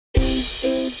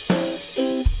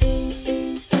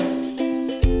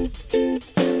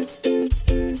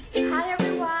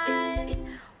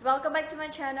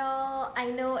channel. I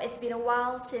know it's been a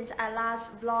while since I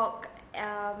last vlogged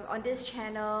on this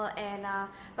channel, and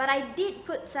but I did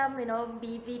put some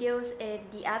videos in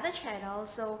the other channel.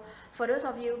 So for those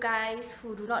of you guys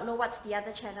who do not know what's the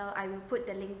other channel, I will put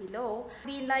the link below.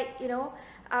 Been like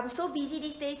I'm so busy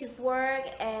these days with work,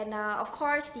 and of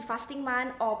course the fasting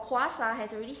month or puasa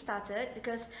has already started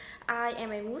because I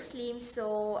am a Muslim,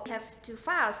 so I have to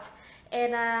fast.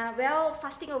 And well,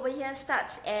 fasting over here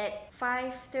starts at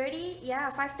 5:30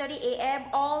 a.m.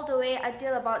 all the way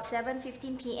until about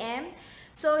 7:15 p.m.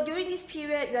 So during this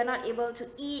period, we are not able to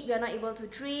eat, we are not able to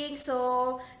drink,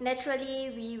 so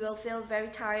naturally we will feel very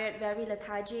tired, very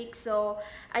lethargic. So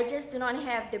I just do not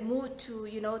have the mood to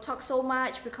talk so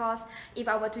much, because if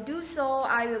I were to do so,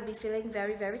 I will be feeling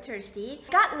very thirsty.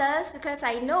 Regardless, because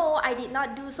I know I did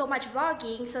not do so much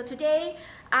vlogging, so today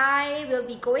I will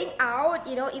be going out,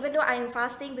 even though I am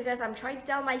fasting, because I'm trying to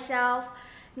tell myself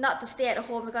not to stay at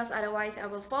home, because otherwise I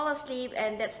will fall asleep,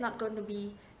 and that's not going to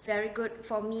be very good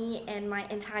for me and my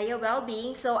entire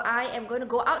well-being. So I am going to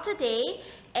go out today,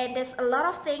 and there's a lot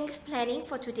of things planning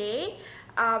for today,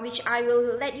 which I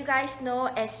will let you guys know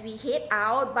as we head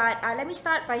out. But let me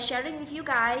start by sharing with you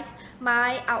guys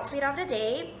my outfit of the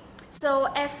day. So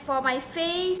as for my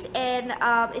face, and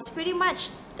it's pretty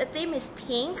much, the theme is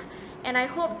pink, and I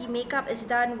hope the makeup is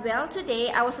done well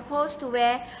today. I was supposed to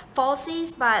wear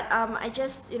falsies, but I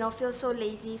just feel so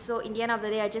lazy, so in the end of the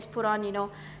day I just put on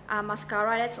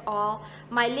mascara, that's all.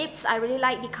 My lips, I really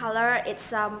like the color.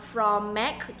 It's from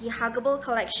MAC, the Huggable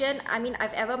collection. I mean,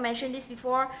 I've ever mentioned this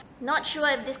before. Not sure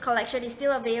if this collection is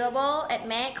still available at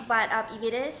MAC, but if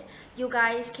it is, you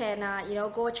guys can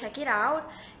go check it out.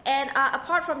 And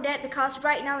apart from that, because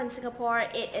right now in Singapore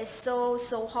it is so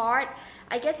hot,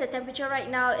 I guess the temperature right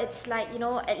now, it's like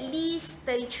at least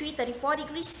 33-34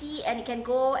 degrees C, and it can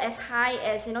go as high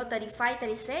as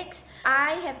 35-36.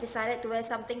 I have decided to wear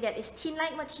something that is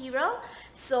thin-like material.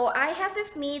 So I have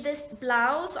with me this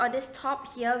blouse, or this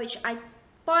top here, which I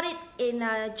bought it in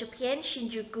Japan,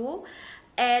 Shinjuku.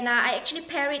 And I actually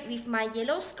pair it with my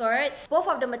yellow skirts. Both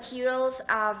of the materials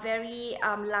are very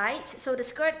light. So the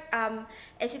skirt,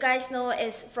 as you guys know,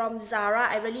 is from Zara.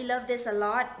 I really love this a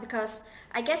lot because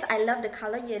I guess I love the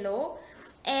color yellow.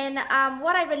 And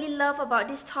what I really love about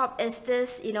this top is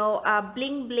this,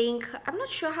 bling bling. I'm not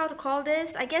sure how to call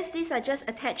this. I guess these are just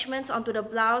attachments onto the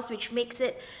blouse, which makes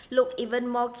it look even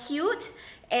more cute.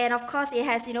 And of course, it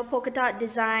has, polka dot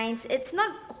designs. It's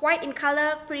not white in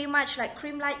color, pretty much like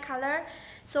cream light color.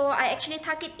 So I actually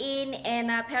tuck it in and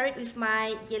pair it with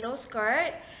my yellow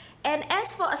skirt. And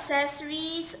as for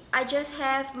accessories, I just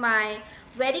have my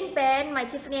wedding band, my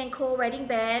Tiffany & Co. wedding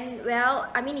band. Well,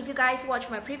 I mean, if you guys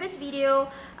watched my previous video,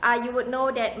 you would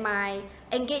know that my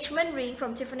engagement ring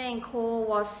from Tiffany & Co.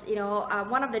 was,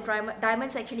 one of the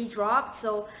diamonds actually dropped.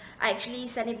 So I actually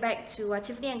sent it back to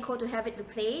Tiffany & Co. to have it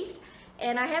replaced.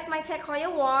 And I have my Tag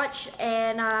Heuer watch,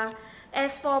 and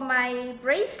as for my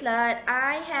bracelet,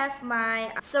 I have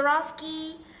my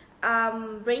Swarovski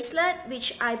bracelet,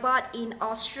 which I bought in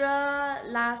Austria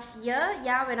last year,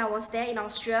 when I was there in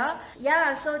Austria.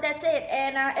 So that's it.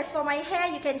 And as for my hair,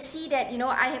 you can see that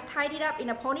I have tied it up in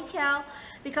a ponytail,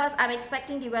 because I'm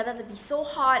expecting the weather to be so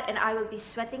hot and I will be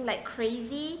sweating like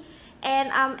crazy. And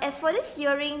as for these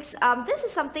earrings, this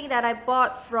is something that I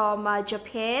bought from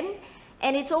Japan,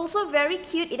 and it's also very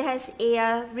cute. It has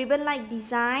a ribbon-like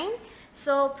design.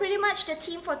 So pretty much the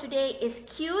theme for today is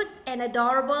cute and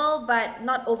adorable, but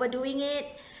not overdoing it.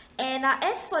 And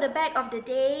as for the bag of the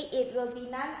day, it will be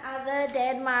none other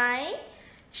than my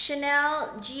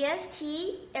Chanel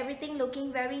GST. Everything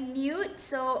looking very nude,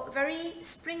 so very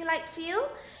spring-like feel.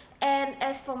 And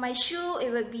as for my shoe, it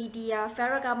will be the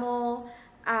Ferragamo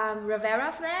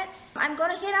Rivera flats. I'm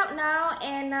gonna head out now,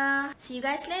 and see you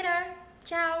guys later.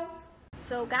 Ciao!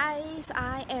 So guys,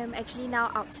 I am actually now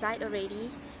outside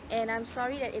already, and I'm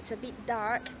sorry that it's a bit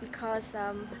dark because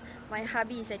my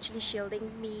hubby is actually shielding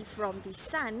me from the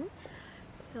sun.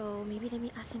 So maybe let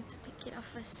me ask him to take it off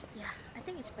first. Yeah, I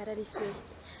think it's better this way.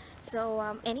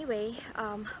 So anyway,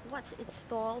 what's in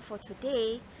store for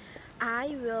today?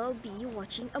 I will be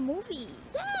watching a movie.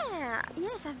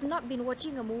 Yes, I've not been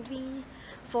watching a movie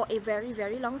for a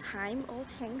very long time, all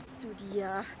thanks to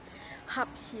the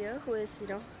hubs here, who is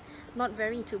not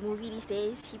very into movie these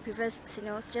days. He prefers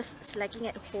just slacking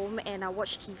at home and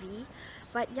watch TV.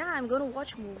 But yeah, I'm gonna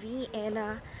watch movie,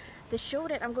 and the show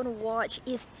that I'm gonna watch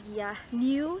is the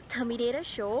new Terminator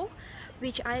show,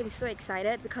 which I am so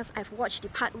excited because I've watched the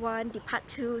part 1, the part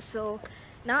 2, so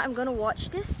now I'm gonna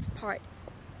watch this part.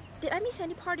 Did I miss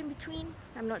any part in between?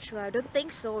 I'm not sure. I don't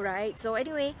think so, right? So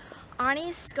anyway,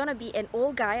 Arnie's gonna be an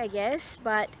old guy, I guess,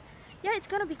 but yeah, it's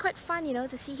gonna be quite fun, you know,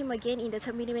 to see him again in the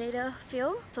Terminator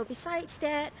film. So besides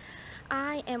that,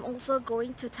 I am also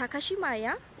going to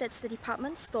Takashimaya, that's the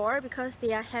department store, because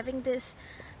they are having this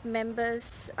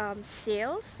members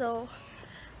sale. So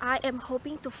I am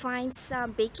hoping to find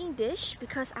some baking dish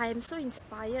because I am so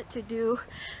inspired to do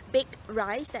baked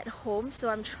rice at home. So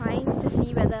I'm trying to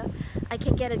see whether I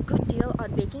can get a good deal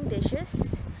on baking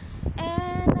dishes.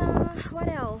 And what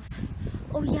else?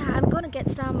 Oh yeah, I'm gonna get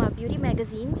some beauty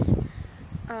magazines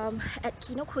at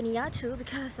Kinokuniya too,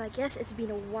 because I guess it's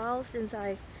been a while since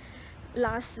I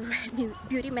last read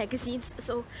beauty magazines,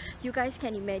 so you guys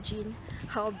can imagine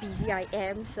how busy I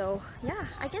am. So yeah,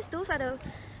 I guess those are the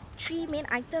three main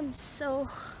items. So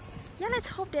yeah, let's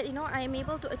hope that, you know, I am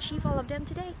able to achieve all of them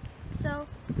today. So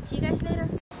see you guys later.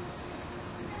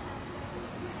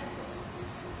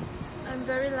 I'm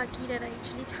very lucky that I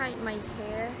actually tied my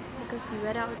hair because the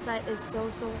weather outside is so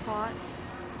hot.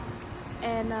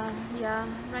 And yeah,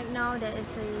 right now there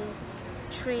is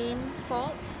a train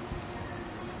fault,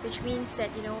 which means that,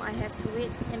 you know, I have to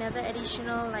wait another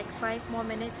additional like 5 more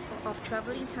minutes of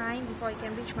traveling time before I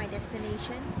can reach my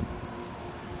destination.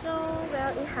 So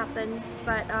well, it happens,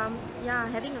 but yeah,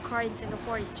 having a car in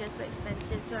Singapore is just so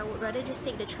expensive, so I would rather just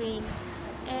take the train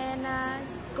and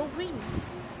go green.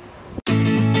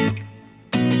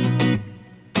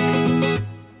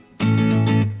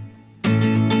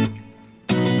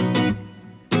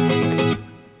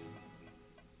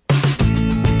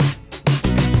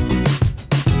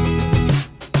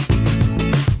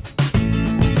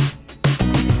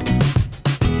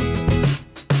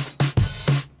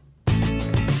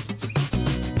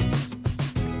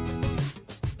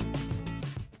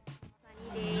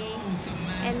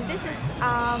 And this is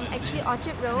actually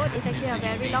Orchard Road. It's actually a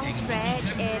very long stretch,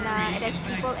 and there's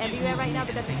people everywhere right now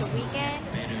because it's a weekend.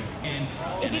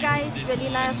 If you guys really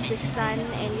love the sun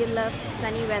and you love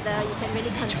sunny weather, you can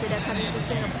really consider coming to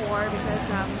Singapore because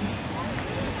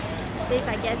this,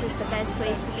 I guess, is the best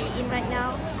place to be in right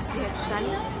now. You have sun,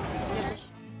 you have the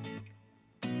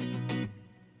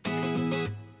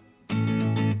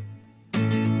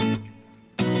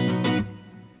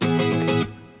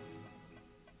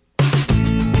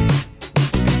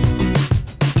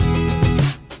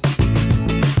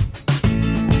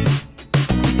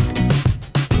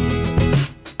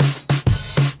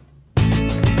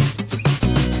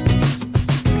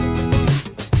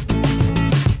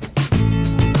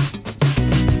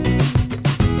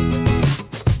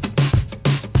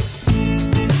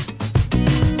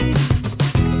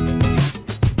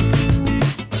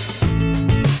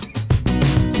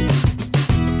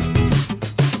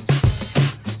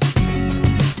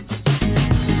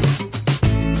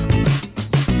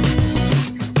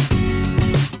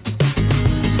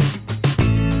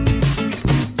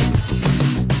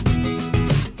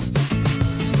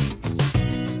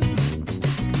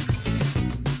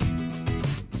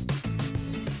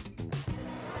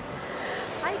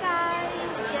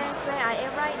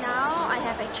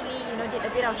actually, you know, did a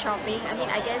bit of shopping. I mean,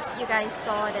 I guess you guys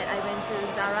saw that I went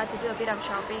to Zara to do a bit of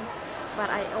shopping, but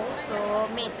I also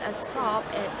made a stop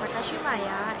at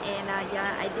Takashimaya, and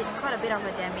yeah, I did quite a bit of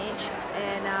a damage,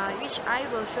 and which I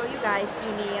will show you guys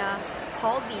in a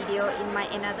haul video in my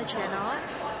another channel.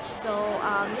 So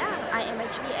yeah, I am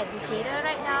actually at the theater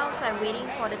right now, so I'm waiting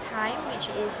for the time, which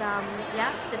is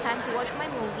yeah, the time to watch my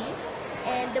movie.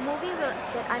 And the movie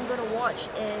that I'm gonna watch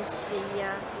is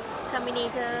the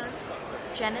Terminator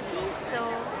Genesis. So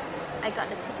I got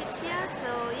the tickets here. So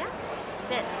yeah,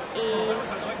 that's a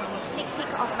sneak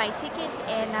peek of my ticket.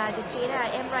 And the theater I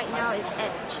am right now is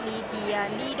actually the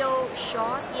Lido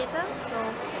Shaw Theatre. So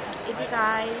if you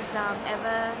guys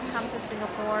ever come to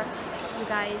Singapore, you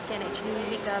guys can actually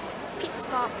make a pit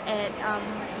stop at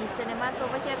the cinemas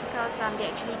over here, because they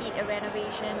actually did a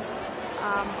renovation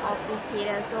of this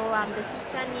theatre. So the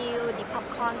seats are new, the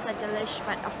popcorns are delish,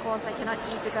 but of course I cannot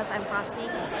eat because I'm fasting.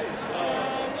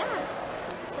 And yeah,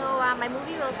 so my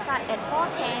movie will start at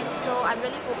 4:10, so I'm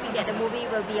really hoping that the movie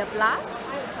will be a blast.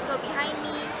 So behind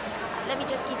me, let me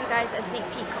just give you guys a sneak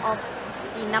peek of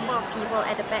the number of people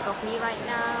at the back of me right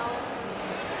now.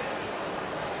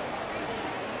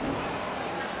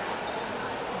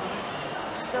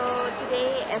 So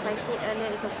today, as I said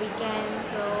earlier, it's a weekend,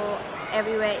 so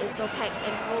everywhere is so packed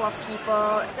and full of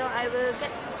people. So I will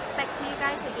get back to you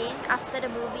guys again after the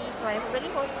movie. So I really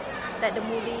hope that the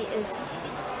movie is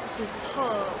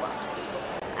superb.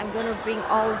 I'm gonna bring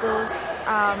all those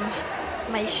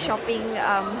my shopping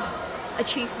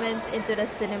achievements into the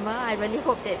cinema. I really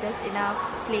hope that there's enough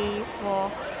place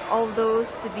for all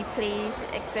those to be placed,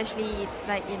 especially it's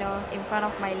like, you know, in front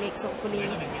of my legs. Hopefully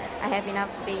I have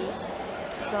enough space.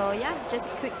 So yeah, just a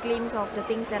quick glimpse of the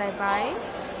things that I buy.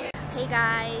 Hey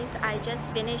guys, I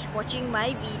just finished watching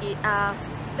my video.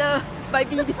 My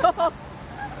video.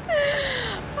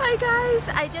 Hi guys,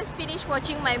 I just finished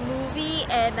watching my movie,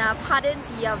 and pardon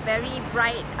the very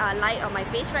bright light on my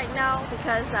face right now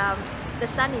because the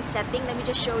sun is setting. Let me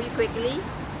just show you quickly.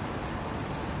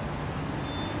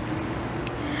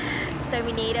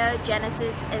 Terminator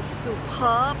Genesis is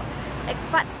superb,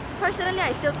 but personally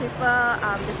I still prefer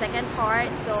the second part.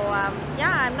 So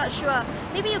yeah, I'm not sure,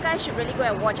 maybe you guys should really go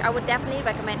and watch. I would definitely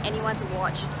recommend anyone to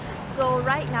watch. So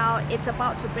right now it's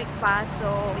about to break fast, so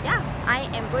yeah, I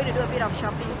am going to do a bit of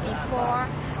shopping before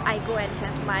I go and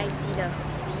have my dinner.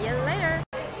 See you later.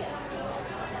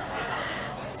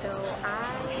 So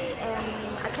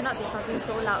I cannot be talking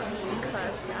so loudly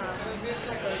because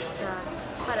there's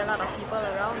quite a lot of people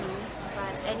around me.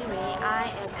 But anyway, I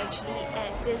am actually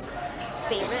at this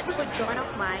favorite food joint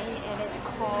of mine, and it's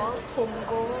called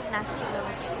Punggol Nasi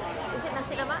Lemak. Is it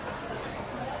Nasi Lemak?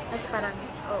 Nasi Padang.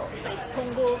 Oh, so it's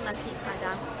Punggol Nasi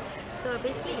Padang. So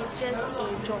basically it's just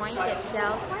a joint that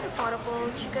sells quite affordable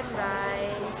chicken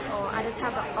rice or other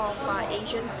type of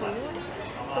Asian food.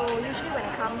 So usually when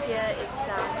I come here, it's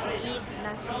to eat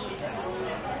nasi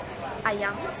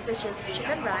ayam, which is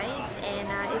chicken rice,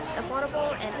 and it's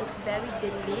affordable and it's very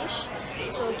delish.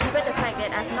 So given the fact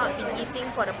that I've not been eating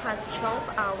for the past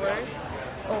 12 hours,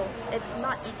 it's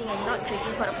not eating and not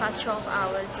drinking for the past 12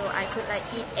 hours, so I could like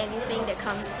eat anything that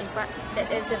comes in front, that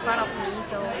is in front of me.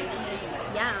 So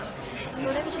yeah, so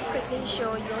let me just quickly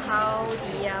show you how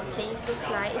the place looks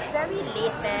like. It's very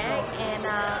laid back, and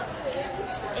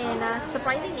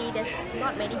surprisingly there's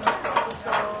not many people,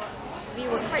 so we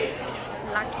were quite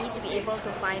lucky to be able to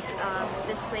find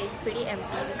this place pretty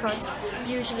empty, because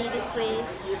usually this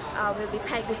place will be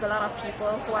packed with a lot of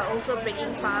people who are also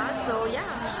breaking fast. So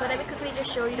yeah, so let me quickly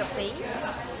just show you the place.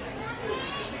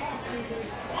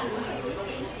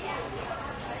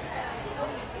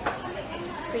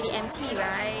 Pretty empty,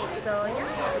 right? So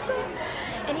yeah, so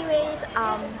anyways,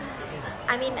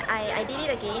 I mean, I did it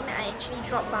again. I actually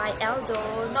dropped by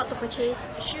Aldo, not to purchase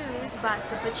shoes, but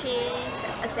to purchase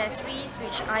accessories,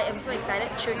 which I am so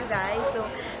excited to show you guys. So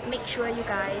make sure you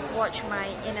guys watch my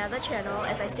another channel,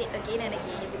 as I said again and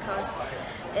again, because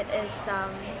it is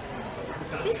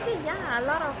basically, yeah, a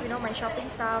lot of my shopping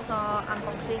styles or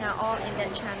unboxing are all in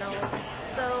that channel.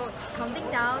 So counting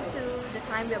down to the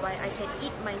time whereby I can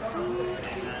eat my food.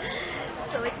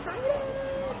 So excited!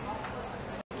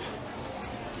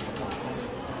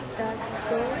 Does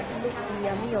those look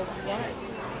yummy or what?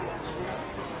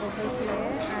 Over here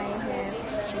I have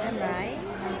chicken rice,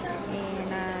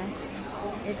 and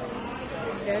it's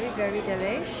very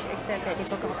delish, except that they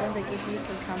forgot to give you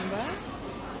cucumber.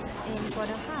 And for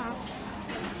the half,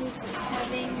 he's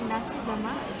having nasi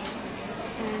lemak,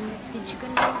 and the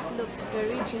chicken wings look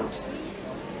very juicy.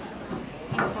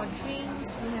 And for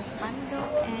drinks, we have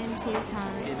bandung and teh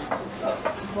tarik.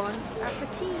 Bon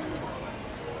appetit!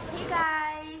 Hey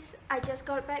guys, I just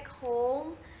got back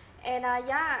home, and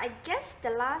yeah, I guess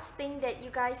the last thing that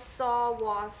you guys saw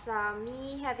was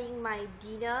me having my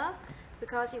dinner,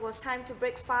 because it was time to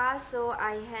break fast. So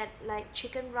I had like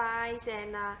chicken rice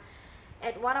and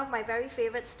at one of my very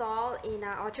favorite stall in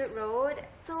Orchard Road.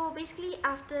 So basically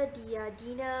after the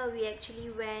dinner, we actually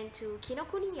went to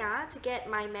Kinokuniya to get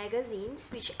my magazines,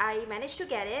 which I managed to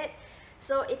get it.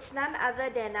 So it's none other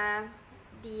than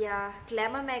the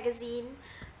Glamour magazine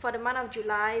for the month of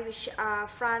July, which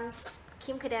fronts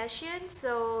Kim Kardashian.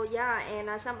 So yeah,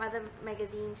 and some other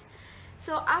magazines.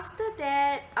 So after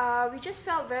that, we just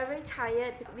felt very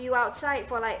tired. We were outside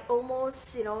for like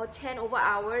almost 10 over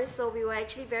hours, so we were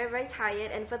actually very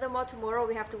tired. And furthermore, tomorrow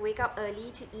we have to wake up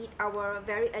early to eat our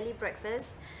very early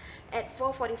breakfast at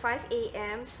 4:45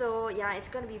 a.m. So yeah, it's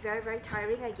gonna be very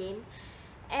tiring again.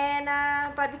 And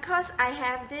but because I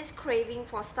have this craving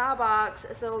for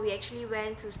Starbucks, so we actually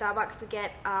went to Starbucks to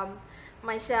get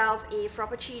myself a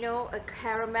frappuccino, a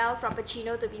caramel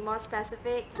frappuccino to be more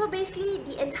specific. So basically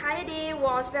the entire day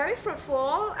was very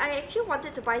fruitful. I actually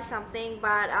wanted to buy something,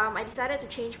 but I decided to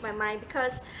change my mind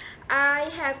because I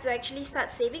have to actually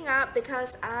start saving up,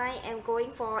 because I am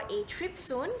going for a trip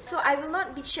soon. So I will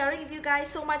not be sharing with you guys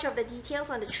so much of the details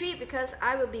on the trip, because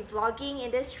I will be vlogging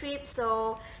in this trip.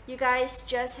 So you guys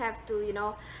just have to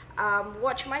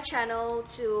watch my channel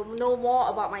to know more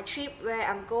about my trip, where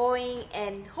I'm going,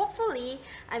 and hopefully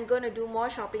I'm going to do more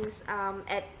shoppings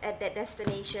at that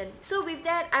destination. So with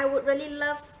that, I would really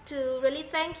love to really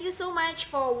thank you so much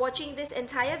for watching this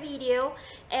entire video.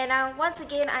 And once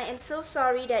again, I am so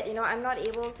sorry that I'm not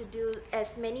able to do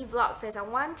as many vlogs as I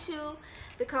want to,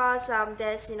 because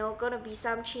there's gonna be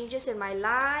some changes in my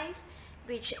life,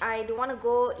 which I don't want to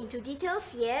go into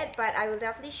details yet, but I will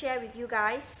definitely share with you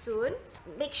guys soon.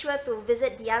 Make sure to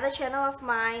visit the other channel of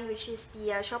mine, which is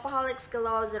the Shopaholics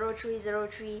Galore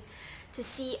 0303, to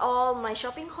see all my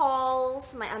shopping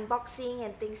hauls, my unboxing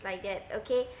and things like that.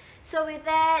 Okay, so with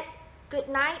that, good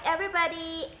night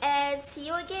everybody, and see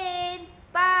you again.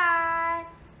 Bye.